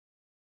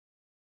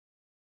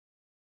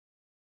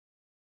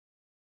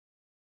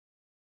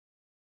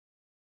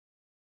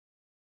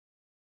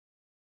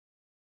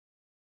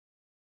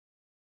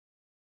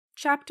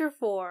Chapter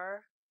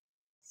 4.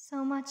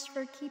 So much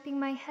for keeping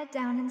my head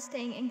down and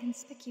staying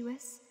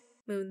inconspicuous,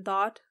 Moon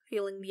thought,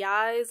 feeling the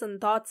eyes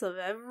and thoughts of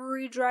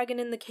every dragon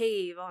in the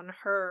cave on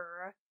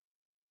her.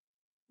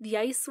 The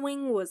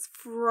Icewing was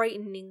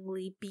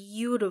frighteningly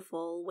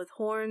beautiful, with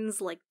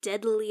horns like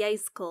deadly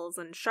icicles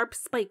and sharp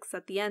spikes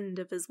at the end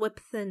of his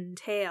whip-thin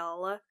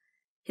tail.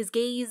 His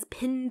gaze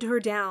pinned her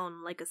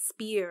down like a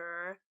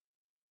spear.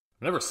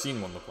 I've never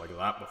seen one look like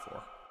that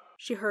before.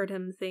 She heard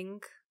him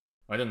think.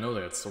 I didn't know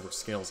they had silver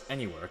scales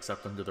anywhere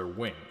except under their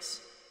wings.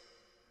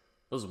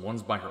 Those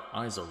ones by her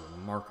eyes are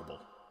remarkable.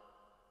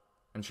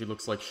 And she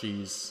looks like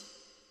she's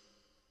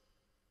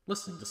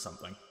listening to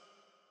something.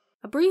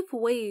 A brief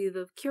wave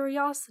of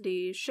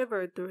curiosity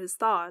shivered through his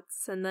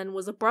thoughts, and then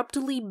was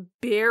abruptly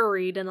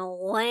buried in a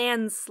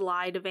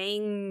landslide of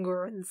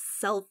anger and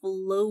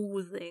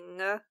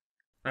self-loathing.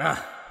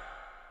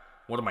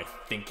 What am I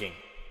thinking?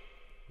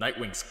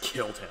 Nightwing's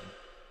killed him,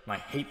 and I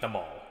hate them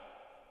all.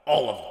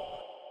 All of them.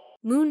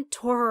 Moon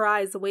tore her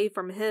eyes away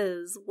from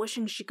his,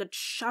 wishing she could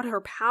shut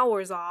her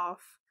powers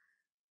off.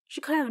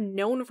 She could have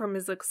known from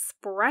his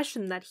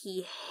expression that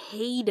he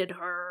hated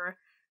her.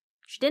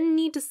 She didn't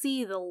need to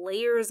see the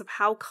layers of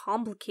how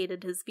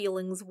complicated his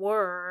feelings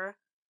were.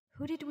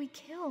 Who did we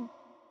kill?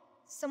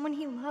 Someone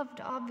he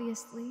loved,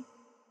 obviously.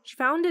 She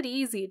found it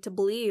easy to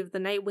believe the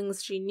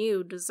Nightwings she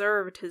knew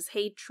deserved his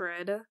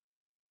hatred.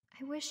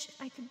 I wish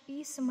I could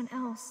be someone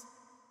else.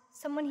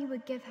 Someone he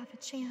would give half a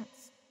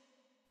chance.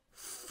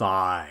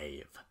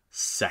 5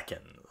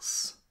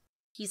 seconds.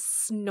 He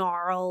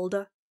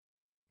snarled.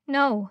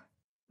 No.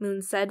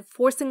 Moon said,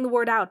 forcing the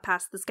word out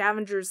past the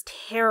scavenger's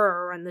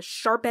terror and the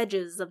sharp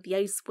edges of the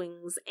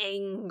Icewing's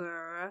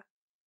anger.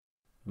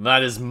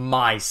 That is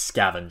my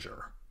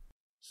scavenger.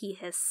 He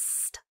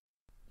hissed.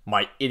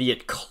 My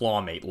idiot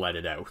clawmate let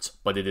it out,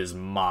 but it is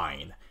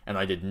mine, and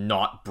I did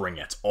not bring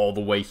it all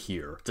the way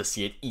here to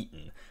see it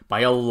eaten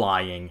by a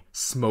lying,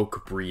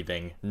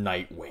 smoke-breathing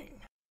Nightwing.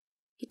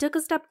 He took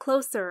a step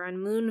closer,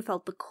 and Moon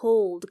felt the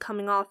cold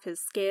coming off his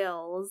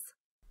scales.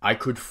 I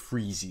could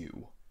freeze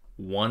you,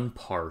 one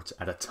part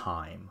at a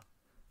time.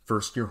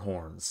 First your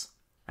horns,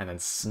 and then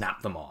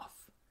snap them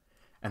off.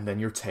 And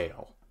then your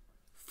tail.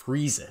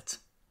 Freeze it,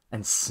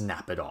 and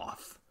snap it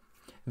off.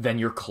 Then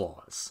your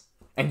claws,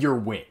 and your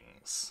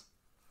wings.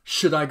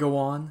 Should I go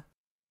on?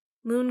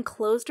 Moon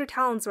closed her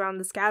talons around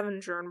the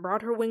scavenger and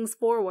brought her wings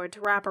forward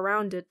to wrap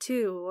around it,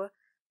 too.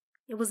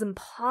 It was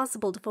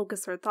impossible to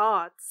focus her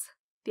thoughts.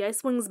 The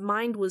Icewing's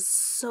mind was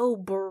so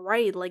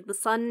bright, like the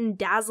sun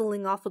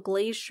dazzling off a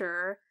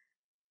glacier.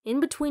 In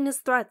between his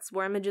threats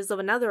were images of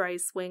another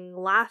Icewing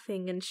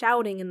laughing and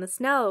shouting in the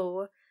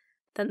snow,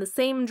 then the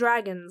same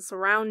dragon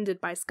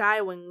surrounded by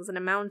Skywings in a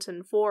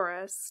mountain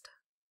forest.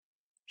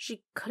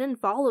 She couldn't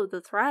follow the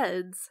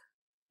threads.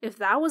 If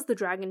that was the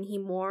dragon he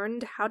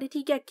mourned, how did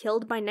he get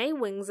killed by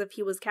Nightwings if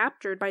he was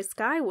captured by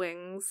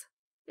Skywings?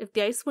 If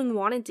the Icewing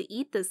wanted to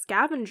eat this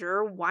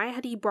scavenger, why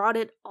had he brought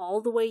it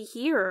all the way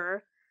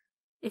here?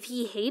 If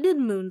he hated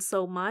Moon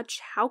so much,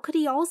 how could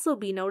he also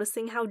be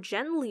noticing how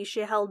gently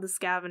she held the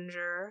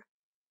scavenger?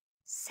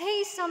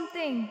 Say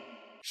something!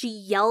 She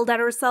yelled at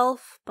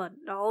herself, but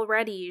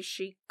already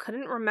she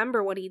couldn't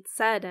remember what he'd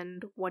said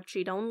and what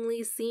she'd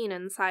only seen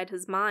inside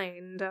his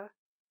mind.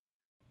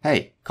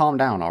 Hey, calm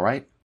down,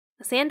 alright?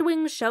 A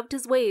Sandwing shoved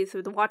his way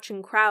through the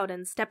watching crowd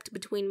and stepped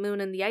between Moon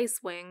and the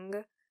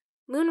Icewing.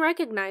 Moon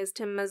recognized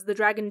him as the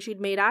dragon she'd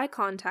made eye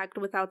contact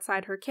with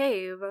outside her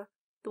cave.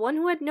 The one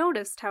who had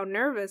noticed how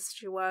nervous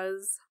she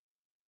was.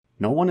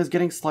 No one is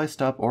getting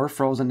sliced up or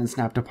frozen and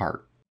snapped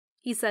apart,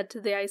 he said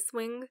to the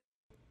Icewing.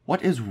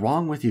 What is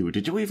wrong with you?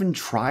 Did you even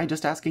try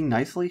just asking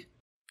nicely?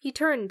 He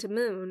turned to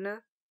Moon.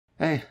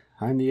 Hey,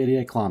 I'm the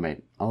idiot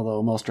clawmate,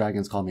 although most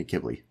dragons call me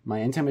Qibli. My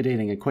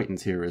intimidating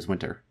acquaintance here is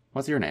Winter.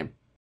 What's your name?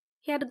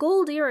 He had a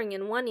gold earring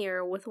in one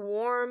ear with a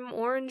warm,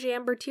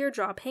 orange-amber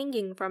teardrop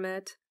hanging from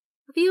it.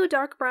 A few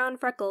dark brown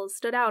freckles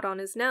stood out on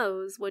his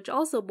nose, which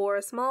also bore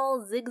a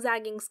small,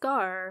 zigzagging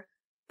scar.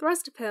 The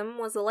rest of him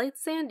was a light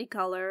sandy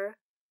color.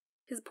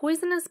 His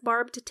poisonous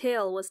barbed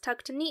tail was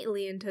tucked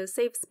neatly into a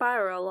safe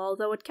spiral,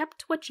 although it kept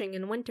twitching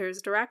in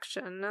Winter's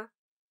direction.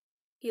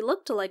 He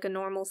looked like a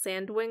normal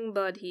Sandwing,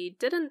 but he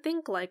didn't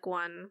think like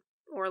one,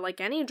 or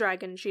like any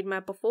dragon she'd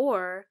met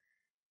before.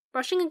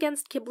 Brushing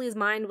against Qibli's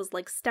mind was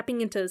like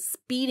stepping into a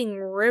speeding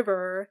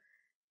river.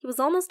 He was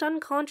almost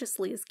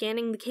unconsciously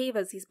scanning the cave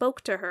as he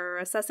spoke to her,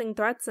 assessing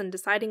threats and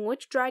deciding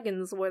which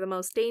dragons were the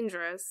most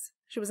dangerous.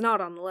 She was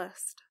not on the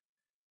list.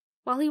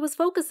 While he was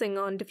focusing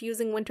on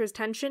diffusing Winter's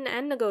tension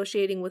and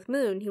negotiating with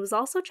Moon, he was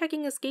also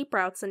checking escape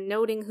routes and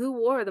noting who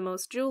wore the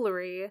most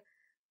jewelry.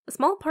 A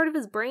small part of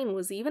his brain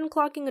was even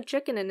clocking a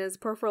chicken in his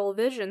peripheral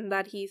vision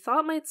that he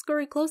thought might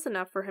scurry close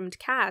enough for him to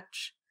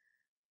catch.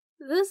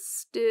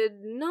 This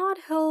did not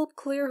help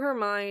clear her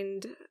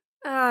mind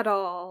at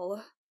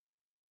all.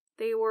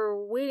 They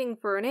were waiting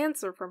for an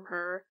answer from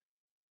her.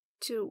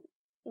 To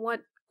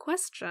what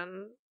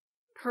question?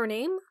 Her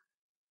name?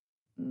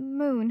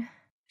 Moon,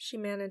 she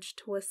managed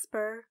to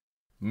whisper.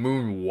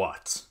 Moon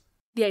what?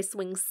 The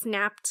Icewing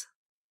snapped.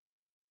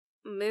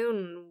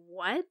 Moon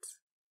what?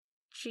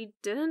 she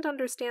didn't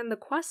understand the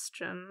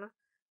question.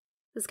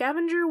 The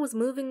scavenger was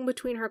moving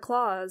between her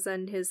claws,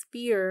 and his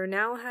fear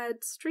now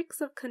had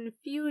streaks of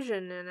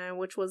confusion in it,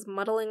 which was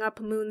muddling up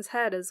Moon's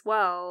head as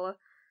well.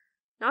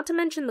 Not to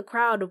mention the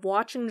crowd of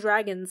watching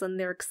dragons and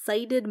their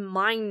excited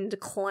mind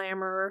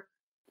clamor.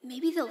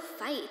 Maybe they'll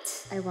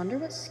fight. I wonder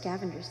what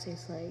scavengers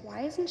taste like.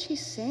 Why isn't she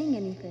saying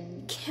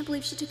anything? Can't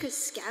believe she took a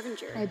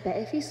scavenger. I bet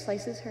if he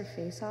slices her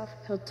face off,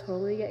 he'll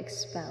totally get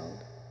expelled.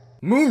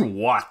 Moon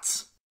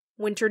what?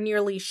 Winter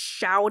nearly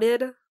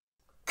shouted.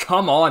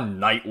 Come on,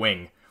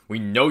 Nightwing. We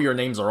know your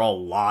names are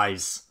all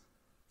lies.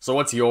 So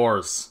what's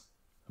yours?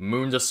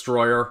 Moon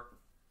Destroyer?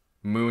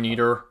 Moon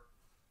Eater?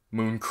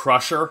 Moon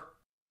Crusher?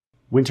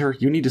 Winter,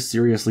 you need to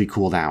seriously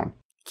cool down.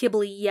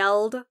 Qibli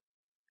yelled.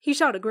 He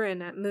shot a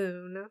grin at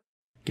Moon.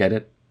 Get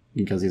it?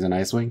 Because he's an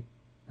Icewing?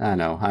 I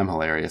know, I'm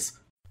hilarious.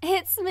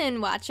 It's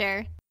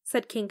Moonwatcher,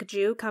 said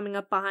Kinkajou, coming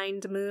up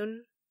behind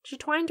Moon. She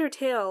twined her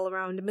tail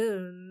around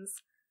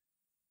Moon's.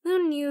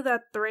 Moon knew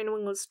that the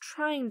Rainwing was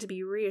trying to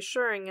be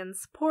reassuring and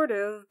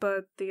supportive,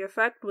 but the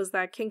effect was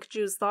that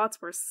Kinkajou's thoughts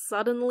were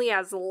suddenly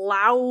as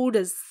loud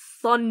as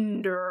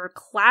thunder,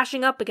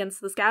 clashing up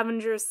against the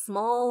scavenger's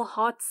small,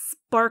 hot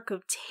spark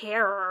of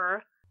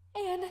terror.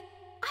 And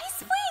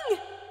Icewing!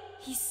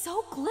 He's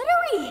so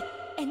glittery,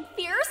 and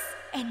fierce,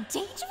 and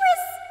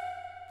dangerous!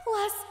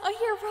 Plus a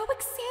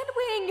heroic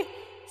Sandwing!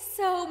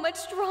 So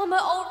much drama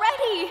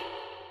already!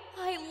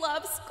 I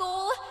love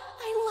school!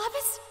 I love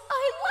it!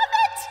 I love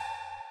it!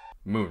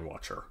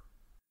 Moonwatcher,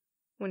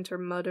 Winter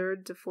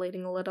muttered,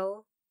 deflating a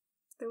little.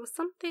 There was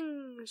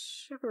something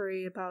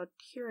shivery about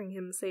hearing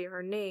him say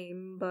her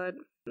name, but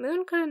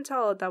Moon couldn't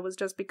tell if that was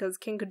just because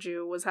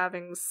Kinkajou was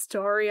having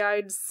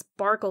starry-eyed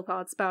sparkle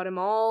thoughts about him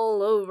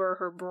all over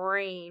her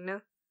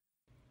brain.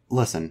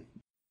 Listen,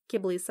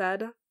 Qibli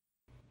said.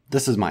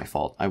 This is my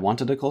fault. I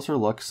wanted a closer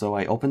look, so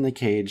I opened the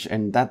cage,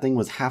 and that thing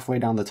was halfway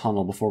down the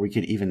tunnel before we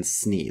could even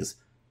sneeze.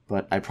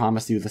 But I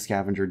promise you the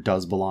scavenger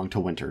does belong to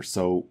Winter,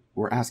 so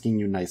we're asking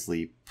you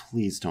nicely,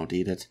 please don't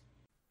eat it.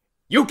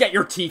 you get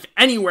your teeth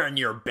anywhere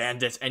near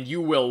Bandit and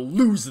you will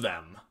lose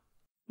them!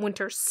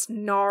 Winter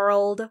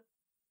snarled.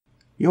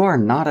 You are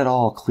not at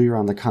all clear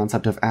on the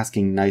concept of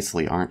asking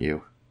nicely, aren't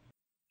you?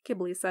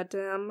 Qibli said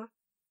to him.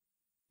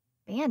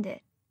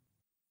 Bandit?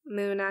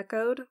 Moon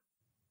echoed.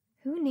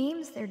 Who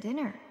names their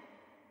dinner?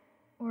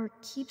 Or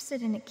keeps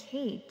it in a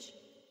cage?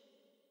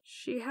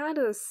 She had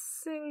a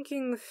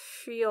sinking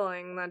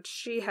feeling that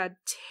she had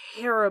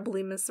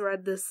terribly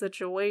misread this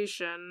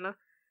situation.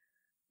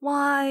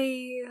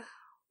 Why,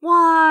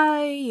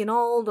 in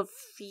all the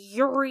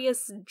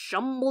furious,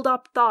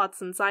 jumbled-up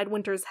thoughts inside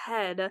Winter's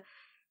head,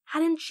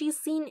 hadn't she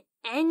seen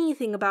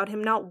anything about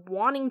him not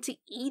wanting to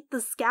eat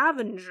the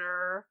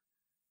scavenger?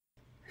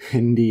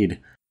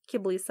 Indeed.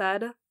 Qibli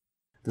said.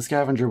 The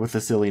scavenger with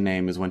the silly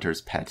name is Winter's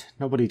pet.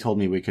 Nobody told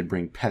me we could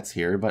bring pets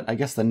here, but I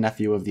guess the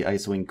nephew of the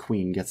Icewing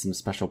Queen gets some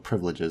special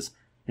privileges.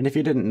 And if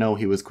you didn't know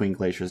he was Queen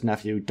Glacier's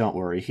nephew, don't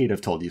worry, he'd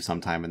have told you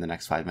sometime in the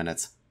next 5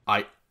 minutes.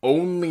 I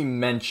only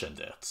mentioned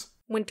it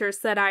Winter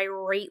said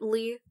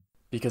irately.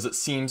 because it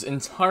seems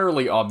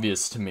entirely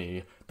obvious to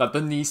me that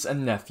the niece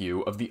and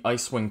nephew of the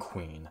Icewing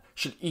Queen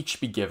should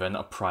each be given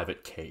a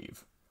private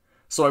cave.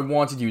 So I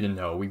wanted you to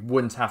know we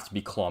wouldn't have to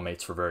be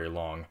clawmates for very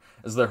long,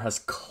 as there has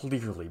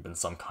clearly been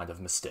some kind of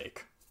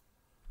mistake.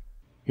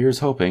 Here's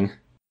hoping.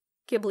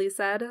 Qibli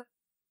said.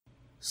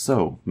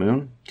 So,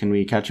 Moon, can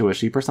we catch you a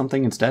sheep or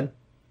something instead?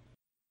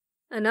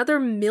 Another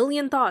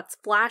million thoughts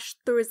flashed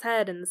through his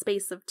head in the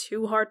space of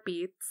 2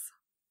 heartbeats.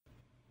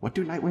 What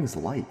do Nightwings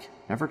like?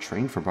 Never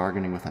trained for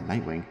bargaining with a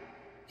Nightwing.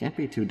 Can't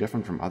be too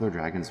different from other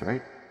dragons,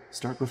 right?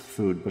 Start with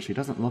food, but she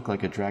doesn't look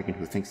like a dragon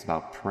who thinks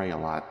about prey a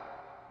lot.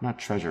 Not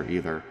treasure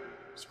either.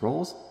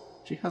 Scrolls?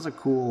 She has a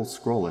cool,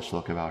 scrollish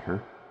look about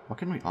her. What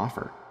can we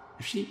offer?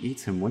 If she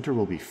eats him, Winter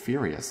will be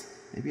furious.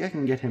 Maybe I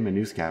can get him a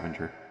new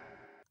scavenger.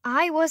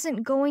 I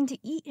wasn't going to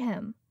eat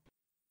him.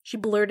 She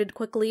blurted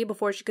quickly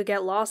before she could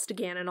get lost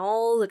again in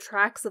all the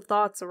tracks of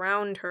thoughts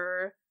around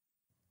her.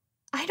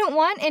 I don't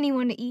want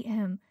anyone to eat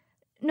him.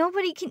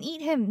 Nobody can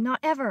eat him, not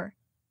ever.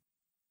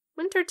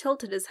 Winter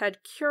tilted his head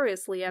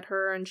curiously at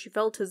her, and she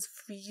felt his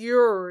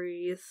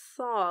fury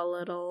thaw a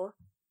little.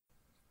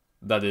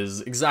 That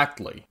is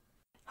exactly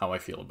how I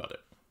feel about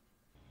it.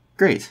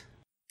 Great.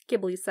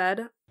 Qibli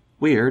said.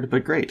 Weird,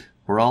 but great.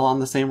 We're all on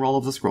the same roll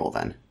of the scroll,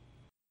 then.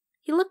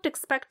 He looked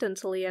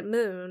expectantly at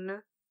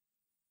Moon.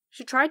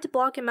 She tried to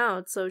block him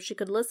out so she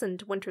could listen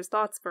to Winter's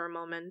thoughts for a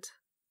moment.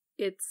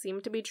 It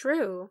seemed to be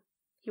true.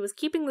 He was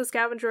keeping the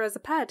scavenger as a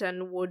pet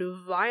and would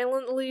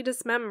violently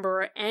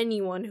dismember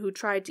anyone who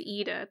tried to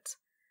eat it.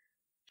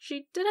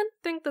 She didn't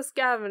think the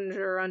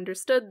scavenger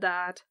understood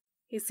that.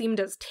 He seemed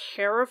as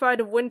terrified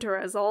of Winter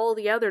as all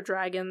the other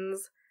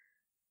dragons.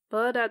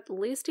 But at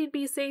least he'd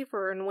be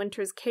safer in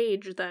Winter's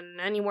cage than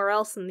anywhere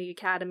else in the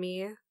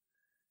academy.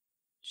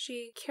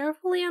 She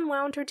carefully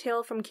unwound her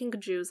tail from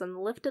Kinkajou's and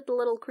lifted the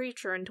little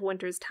creature into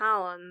Winter's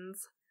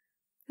talons.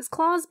 His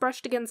claws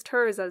brushed against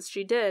hers as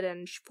she did,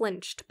 and she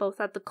flinched,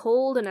 both at the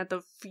cold and at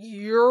the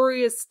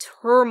furious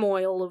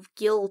turmoil of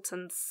guilt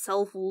and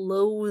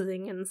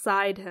self-loathing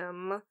inside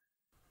him.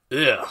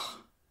 Ugh.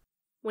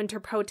 Winter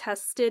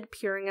protested,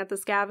 peering at the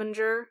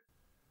scavenger.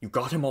 You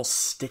got him all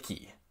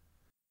sticky.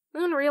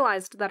 Moon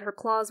realized that her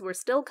claws were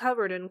still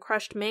covered in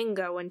crushed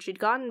mango, and she'd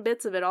gotten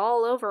bits of it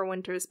all over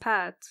Winter's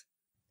pet.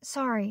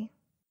 Sorry.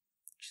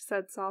 She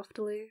said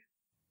softly.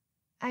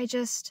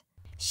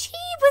 She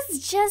was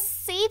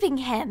just saving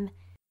him.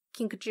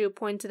 Kinkajou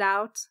pointed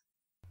out.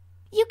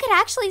 You could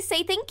actually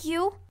say thank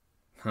you.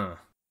 Huh.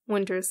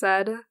 Winter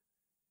said.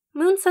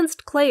 Moon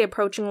sensed Clay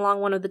approaching along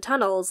one of the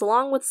tunnels,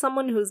 along with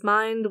someone whose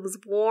mind was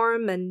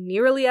warm and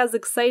nearly as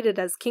excited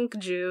as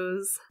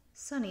Kinkajou's.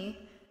 Sunny.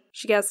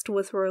 She guessed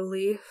with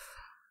relief.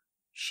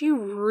 She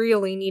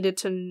really needed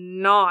to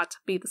not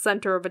be the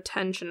center of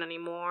attention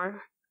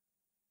anymore.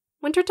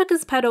 Winter took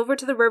his pet over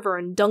to the river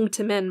and dunked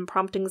him in,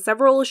 prompting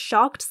several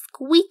shocked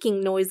squeaking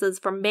noises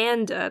from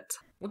Bandit.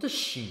 What does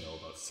she know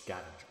about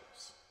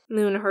scavengers?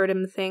 Moon heard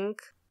him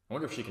think. I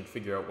wonder if she can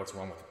figure out what's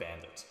wrong with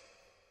Bandit.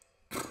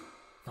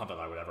 Not that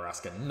I would ever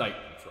ask a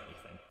Nightwing for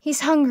anything.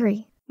 He's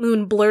hungry.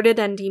 Moon blurted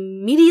and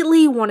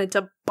immediately wanted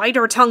to bite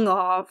her tongue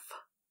off.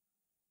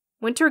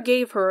 Winter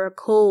gave her a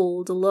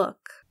cold look.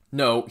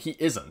 No, he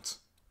isn't.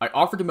 I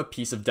offered him a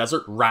piece of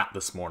desert rat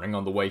this morning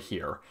on the way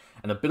here,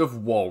 and a bit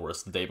of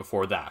walrus the day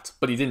before that,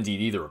 but he didn't eat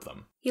either of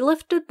them. He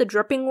lifted the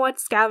dripping wet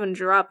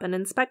scavenger up and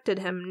inspected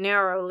him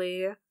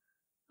narrowly.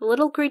 The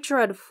little creature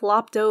had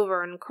flopped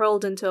over and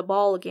curled into a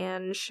ball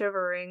again,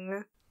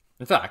 shivering.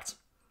 In fact,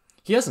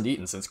 he hasn't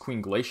eaten since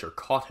Queen Glacier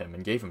caught him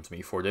and gave him to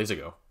me 4 days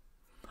ago.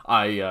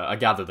 I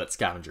gather that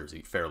scavengers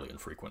eat fairly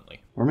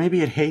infrequently. Or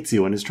maybe it hates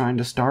you and is trying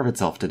to starve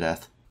itself to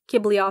death.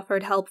 Qibli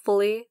offered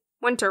helpfully.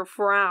 Winter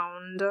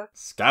frowned.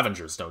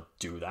 Scavengers don't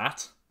do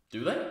that,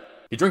 do they?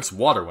 He drinks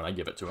water when I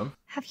give it to him.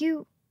 Have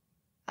you,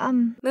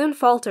 Moon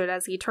faltered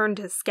as he turned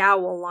his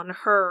scowl on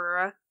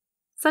her.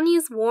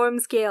 Sunny's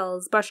warm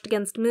scales brushed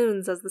against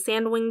Moon's as the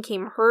Sandwing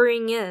came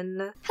hurrying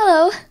in.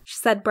 Hello. She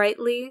said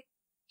brightly.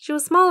 She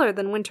was smaller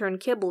than Winter and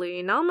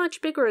Qibli, not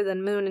much bigger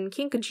than Moon and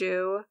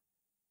Kinkajou.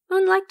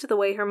 Moon liked the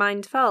way her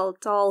mind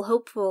felt, all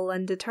hopeful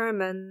and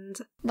determined.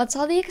 What's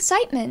all the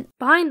excitement?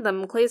 Behind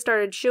them, Clay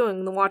started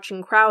shooing the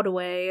watching crowd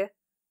away.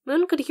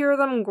 Moon could hear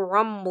them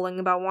grumbling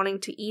about wanting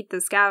to eat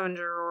the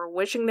scavenger or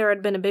wishing there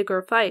had been a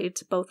bigger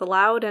fight, both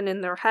aloud and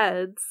in their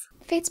heads.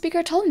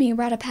 Fatespeaker told me you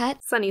brought a pet.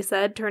 Sunny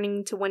said,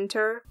 turning to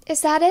Winter.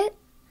 Is that it?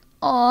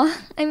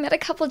 Aw, I met a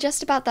couple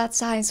just about that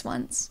size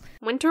once.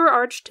 Winter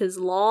arched his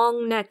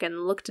long neck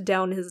and looked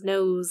down his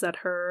nose at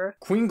her.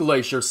 Queen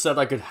Glacier said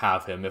I could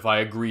have him if I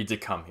agreed to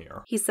come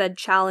here. He said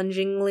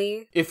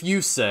challengingly. If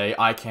you say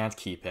I can't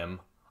keep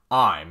him,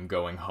 I'm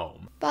going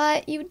home.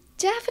 But you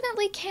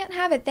definitely can't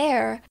have it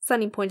there.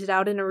 Sunny pointed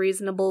out in a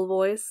reasonable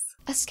voice.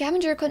 A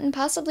scavenger couldn't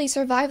possibly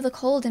survive the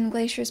cold in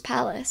Glacier's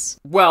palace.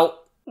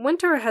 Well,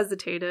 Winter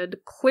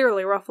hesitated,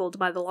 clearly ruffled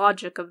by the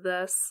logic of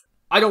this.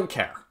 I don't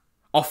care.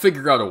 I'll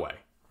figure out a way.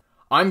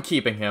 I'm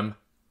keeping him.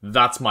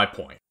 That's my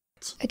point.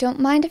 I don't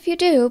mind if you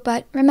do,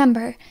 but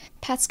remember,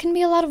 pets can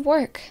be a lot of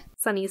work.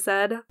 Sunny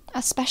said.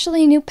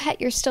 Especially a new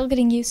pet you're still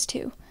getting used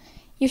to.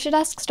 You should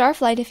ask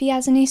Starflight if he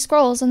has any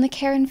scrolls on the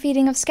care and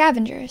feeding of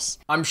scavengers.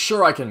 I'm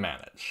sure I can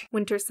manage.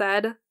 Winter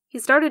said. He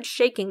started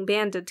shaking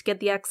Bandit to get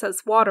the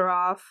excess water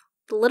off.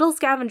 The little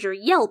scavenger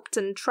yelped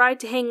and tried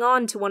to hang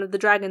on to one of the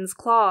dragon's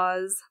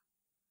claws.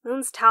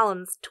 Moon's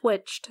talons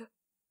twitched.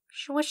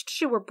 She wished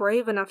she were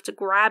brave enough to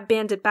grab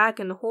Bandit back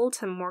and hold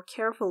him more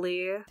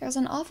carefully. There's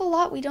an awful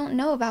lot we don't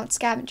know about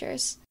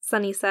scavengers,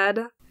 Sunny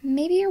said.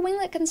 Maybe your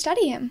winglet can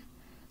study him.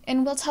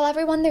 And we'll tell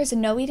everyone there's a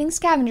no-eating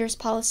scavengers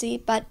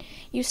policy, but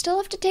you still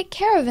have to take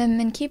care of him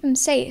and keep him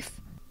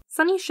safe.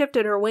 Sunny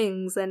shifted her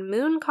wings, and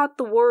Moon caught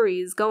the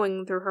worries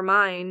going through her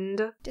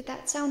mind. Did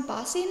that sound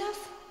bossy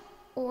enough?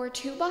 Or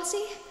too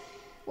bossy?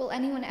 Will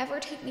anyone ever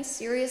take me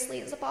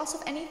seriously as a boss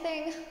of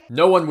anything?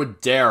 No one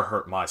would dare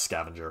hurt my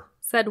scavenger,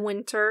 said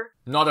Winter.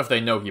 Not if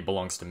they know he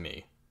belongs to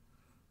me.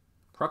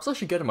 Perhaps I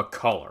should get him a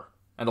collar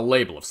and a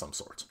label of some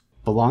sort.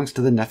 Belongs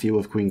to the nephew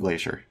of Queen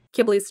Glacier,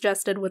 Qibli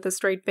suggested with a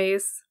straight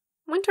face.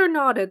 Winter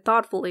nodded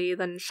thoughtfully,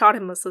 then shot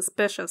him a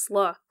suspicious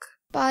look.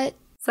 But,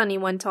 Sunny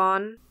went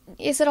on,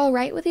 is it all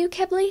right with you,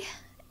 Qibli?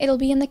 It'll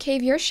be in the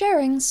cave you're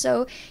sharing,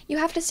 so you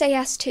have to say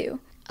yes too.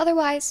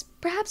 Otherwise,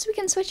 perhaps we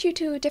can switch you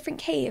to a different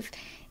cave,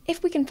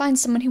 if we can find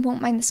someone who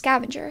won't mind the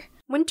scavenger.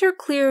 Winter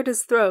cleared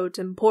his throat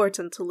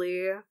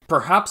importantly.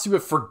 Perhaps you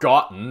have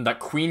forgotten that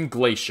Queen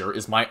Glacier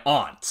is my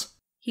aunt,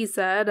 he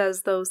said,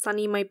 as though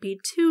Sunny might be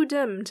too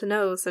dim to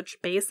know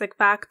such basic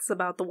facts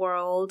about the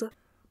world.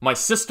 My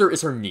sister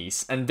is her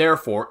niece, and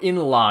therefore in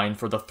line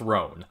for the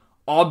throne.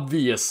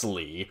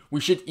 Obviously,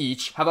 we should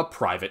each have a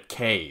private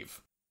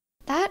cave.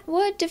 That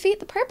would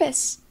defeat the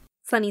purpose,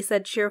 Sunny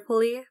said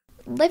cheerfully.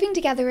 Living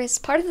together is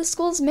part of the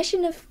school's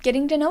mission of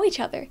getting to know each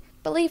other.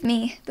 Believe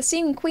me, the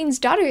Seeing Queen's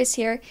daughter is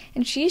here,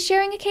 and she's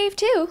sharing a cave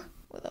too.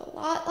 With a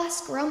lot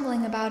less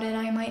grumbling about it,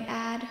 I might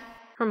add.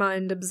 her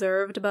mind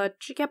observed, but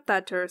she kept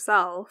that to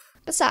herself.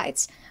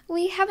 Besides,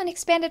 we haven't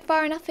expanded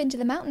far enough into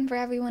the mountain for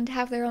everyone to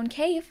have their own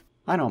cave.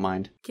 I don't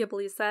mind.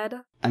 Qibli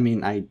said. I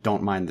mean, I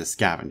don't mind the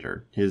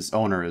scavenger. His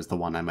owner is the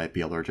one I might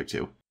be allergic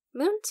to.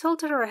 Moon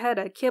tilted her head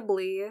at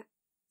Qibli.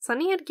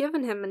 Sunny had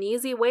given him an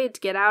easy way to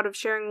get out of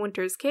sharing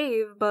Winter's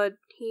cave, but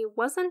he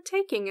wasn't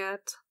taking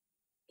it.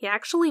 He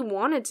actually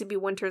wanted to be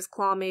Winter's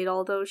clawmate,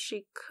 although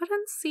she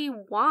couldn't see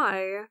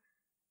why.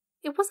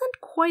 It wasn't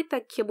quite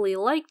that Qibli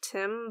liked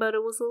him, but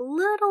it was a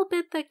little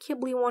bit that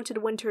Qibli wanted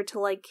Winter to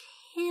like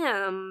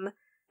him.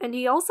 And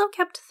he also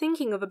kept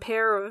thinking of a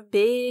pair of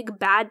big,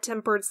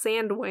 bad-tempered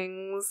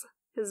sandwings,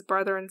 his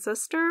brother and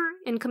sister,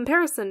 in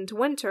comparison to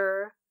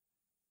Winter.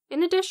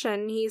 In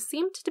addition, he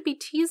seemed to be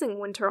teasing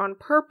Winter on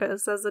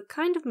purpose as a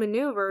kind of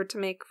maneuver to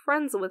make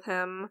friends with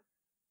him.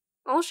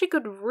 All she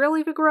could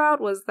really figure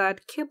out was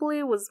that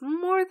Qibli was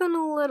more than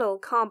a little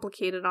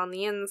complicated on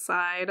the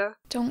inside.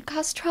 Don't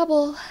cause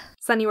trouble.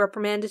 Sunny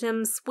reprimanded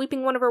him,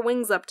 sweeping one of her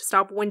wings up to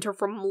stop Winter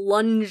from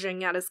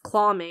lunging at his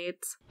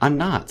clawmate. I'm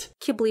not.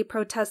 Qibli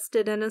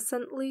protested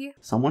innocently.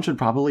 Someone should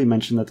probably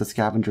mention that the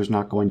scavenger's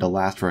not going to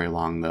last very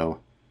long,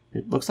 though.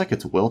 It looks like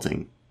it's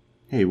wilting.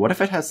 Hey, what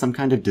if it has some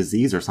kind of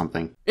disease or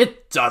something?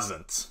 It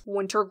doesn't!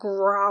 Winter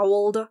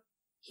growled.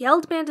 He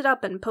held Bandit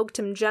up and poked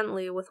him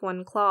gently with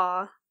one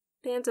claw.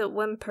 Bandit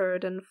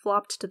whimpered and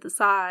flopped to the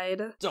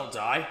side. Don't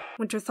die.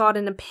 Winter thought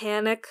in a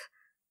panic.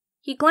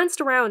 He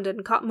glanced around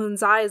and caught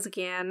Moon's eyes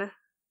again.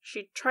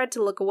 She tried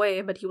to look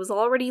away, but he was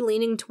already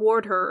leaning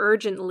toward her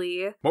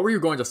urgently. What were you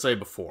going to say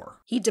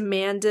before? He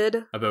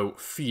demanded. About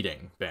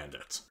feeding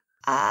Bandit.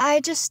 I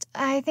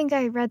think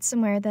I read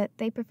somewhere that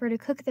they prefer to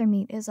cook their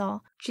meat is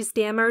all. She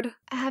stammered.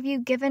 Have you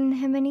given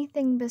him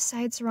anything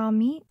besides raw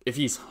meat? If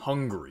he's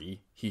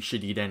hungry, he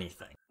should eat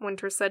anything.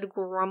 Winter said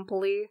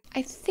grumpily.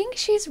 I think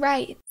she's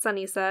right.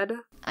 Sunny said.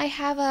 I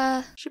have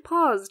a... She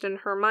paused and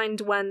her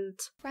mind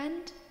went.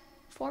 Friend?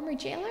 Former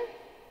jailer?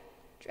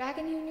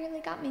 Dragon who nearly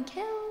got me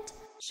killed?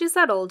 She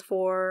settled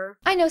for...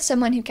 I know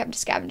someone who kept a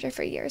scavenger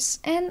for years,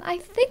 and I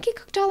think he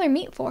cooked all her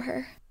meat for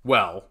her.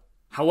 Well,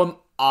 how am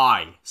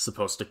I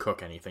supposed to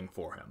cook anything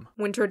for him?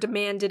 Winter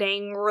demanded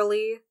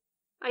angrily.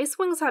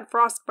 Icewings had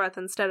frost breath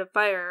instead of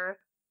fire.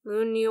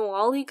 Moon knew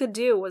all he could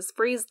do was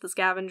freeze the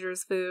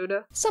scavenger's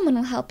food. Someone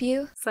will help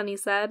you, Sunny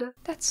said.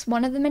 That's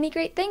one of the many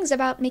great things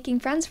about making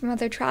friends from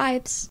other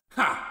tribes.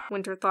 Ha!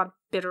 Winter thought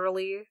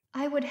bitterly.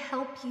 I would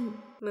help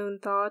you. Moon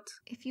thought.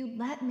 If you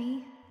let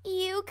me.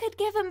 You could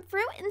give him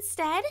fruit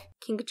instead.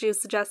 Kinkajou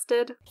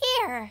suggested.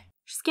 Here.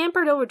 She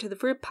scampered over to the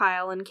fruit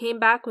pile and came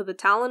back with a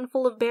talon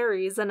full of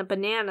berries and a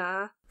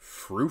banana.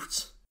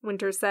 Fruit?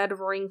 Winter said,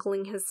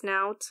 wrinkling his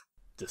snout.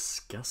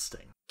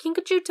 Disgusting.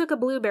 Kinkajou took a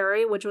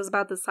blueberry, which was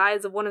about the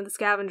size of one of the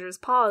scavenger's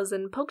paws,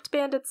 and poked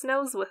Bandit's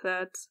nose with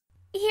it.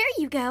 Here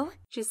you go.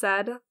 She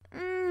said.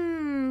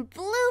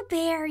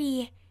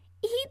 Blueberry.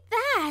 Eat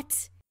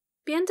that.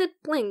 Bandit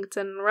blinked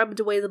and rubbed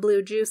away the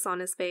blue juice on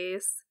his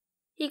face.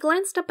 He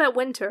glanced up at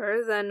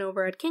Winter, then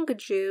over at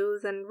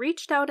Kinkajou, then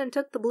reached out and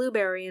took the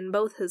blueberry in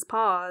both his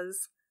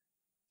paws.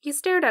 He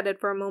stared at it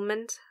for a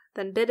moment,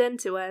 then bit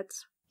into it.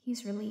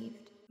 He's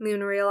relieved.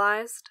 Moon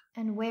realized.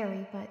 And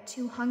wary, but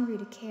too hungry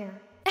to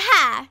care.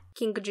 Ha!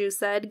 Kinkajou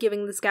said,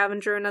 giving the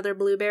scavenger another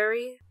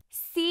blueberry.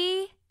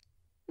 See?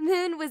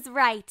 Moon was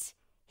right.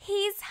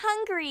 He's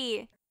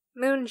hungry.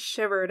 Moon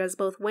shivered as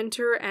both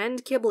Winter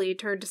and Qibli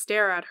turned to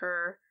stare at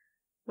her.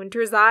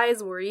 Winter's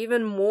eyes were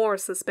even more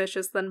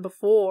suspicious than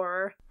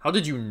before. How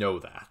did you know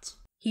that?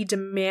 He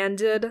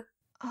demanded.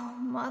 Oh,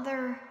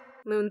 Mother.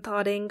 Moon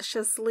thought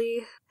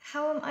anxiously.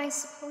 How am I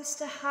supposed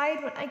to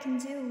hide what I can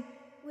do,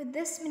 with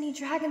this many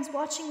dragons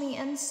watching me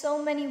and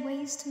so many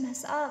ways to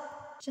mess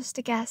up? Just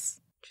a guess,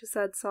 she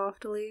said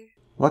softly.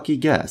 Lucky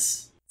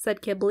guess,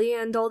 said Qibli,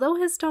 and although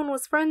his tone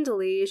was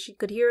friendly, she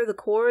could hear the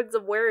chords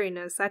of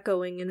wariness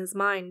echoing in his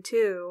mind,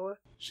 too.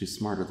 She's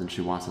smarter than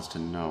she wants us to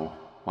know.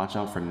 Watch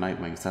out for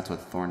Nightwings, that's what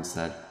Thorn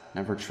said.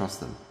 Never trust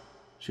them.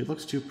 She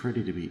looks too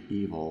pretty to be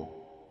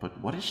evil. But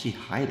what is she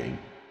hiding?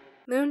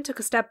 Moon took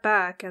a step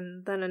back,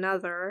 and then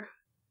another.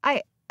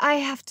 I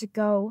have to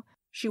go.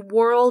 She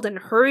whirled and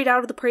hurried out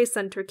of the Prey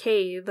Center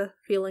cave,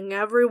 feeling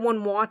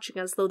everyone watching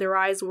as though their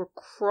eyes were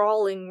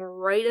crawling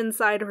right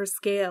inside her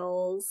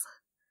scales.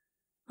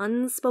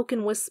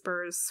 Unspoken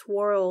whispers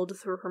swirled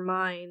through her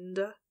mind.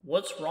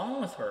 What's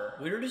wrong with her?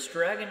 Weirdest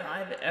dragon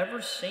I've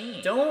ever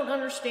seen. Don't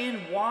understand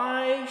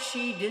why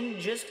she didn't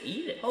just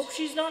eat it. Hope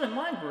she's not in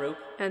my group.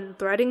 And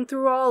threading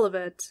through all of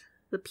it,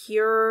 the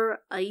pure,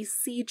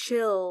 icy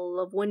chill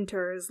of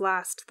Winter's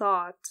last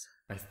thought.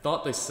 I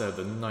thought they said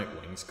the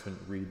Nightwings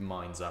couldn't read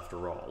minds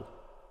after all.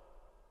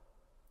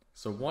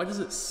 So why does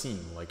it seem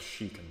like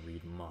she can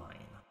read minds?